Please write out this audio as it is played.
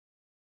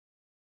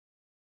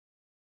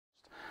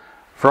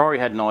Ferrari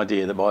had an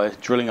idea that by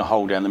drilling a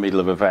hole down the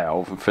middle of a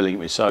valve and filling it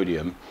with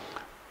sodium,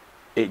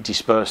 it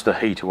dispersed the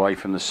heat away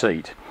from the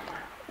seat.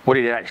 What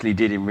it actually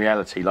did in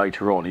reality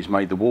later on is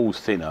made the walls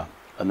thinner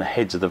and the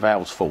heads of the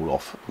valves fall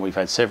off. We've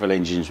had several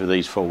engines with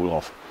these fall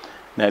off.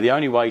 Now the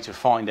only way to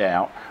find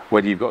out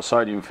whether you've got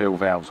sodium filled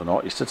valves or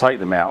not is to take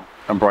them out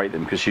and break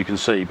them, because you can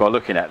see by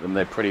looking at them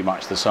they're pretty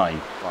much the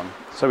same.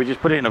 So we just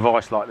put it in a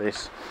vise like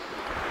this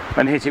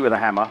and hit it with a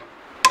hammer,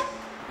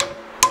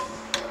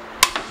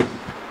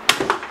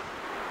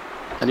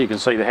 and you can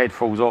see the head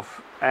falls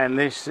off, and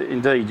this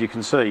indeed you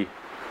can see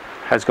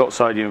has got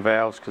sodium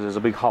valves because there's a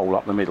big hole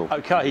up the middle.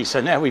 Okay,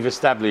 so now we've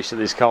established that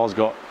this car's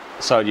got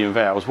sodium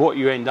valves. What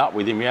you end up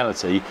with in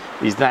reality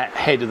is that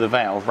head of the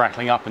valve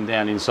rattling up and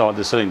down inside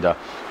the cylinder,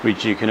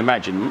 which you can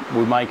imagine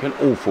will make an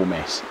awful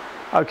mess.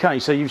 Okay,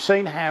 so you've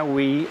seen how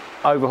we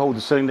overhauled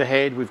the cylinder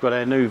head. We've got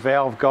our new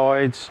valve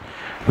guides,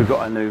 we've got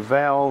our new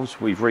valves,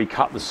 we've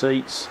recut the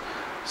seats.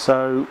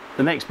 So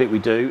the next bit we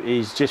do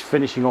is just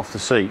finishing off the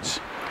seats.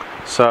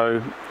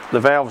 So the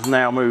valves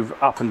now move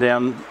up and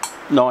down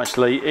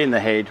nicely in the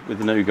head with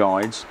the new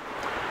guides,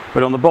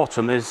 but on the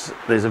bottom there's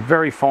a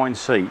very fine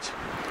seat.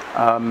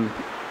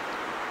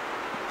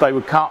 They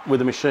were cut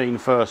with a machine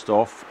first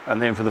off, and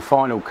then for the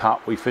final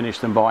cut we finished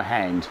them by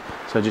hand.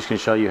 So I'm just going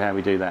to show you how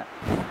we do that.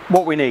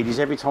 What we need is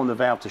every time the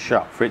valve to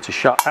shut, for it to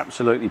shut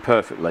absolutely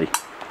perfectly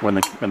when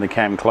the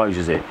cam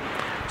closes it.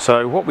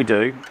 So what we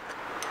do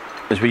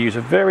is we use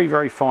a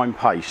very fine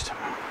paste,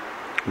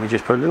 and we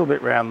just put a little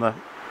bit around the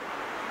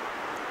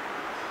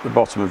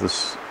bottom of the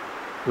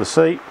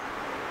seat,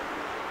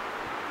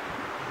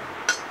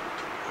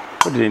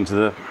 put it into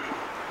the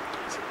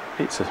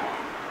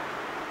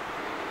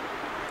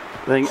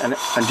thing, and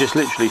just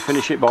literally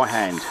finish it by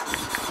hand.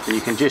 And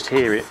you can just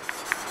hear it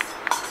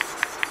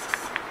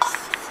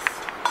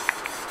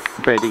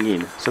bedding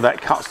in. So that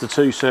cuts the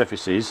two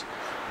surfaces,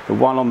 the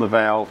one on the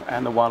valve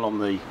and the one on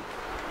the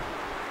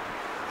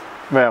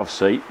valve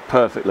seat,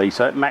 perfectly,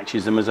 so it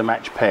matches them as a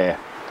match pair.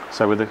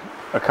 So with a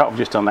couple, I've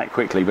just done that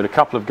quickly, but a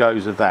couple of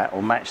goes of that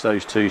will match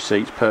those two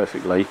seats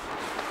perfectly,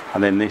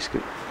 and then this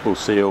will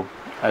seal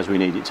as we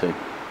need it to.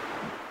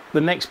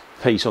 The next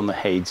piece on the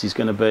heads is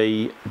going to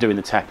be doing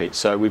the tappets.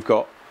 So we've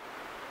got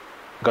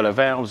our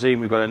valves in,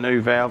 we've got our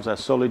new valves, our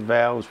solid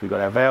valves, we've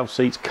got our valve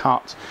seats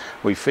cut,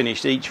 we've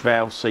finished each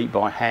valve seat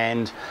by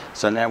hand.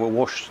 So now we'll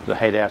wash the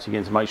head out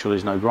again to make sure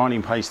there's no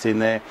grinding paste in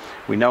there.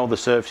 We know all the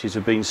surfaces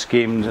have been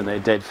skimmed and they're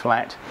dead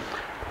flat.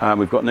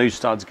 We've got new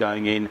studs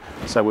going in,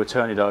 so we'll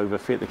turn it over,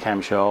 fit the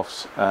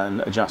camshafts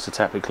and adjust the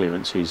tappet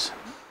clearances.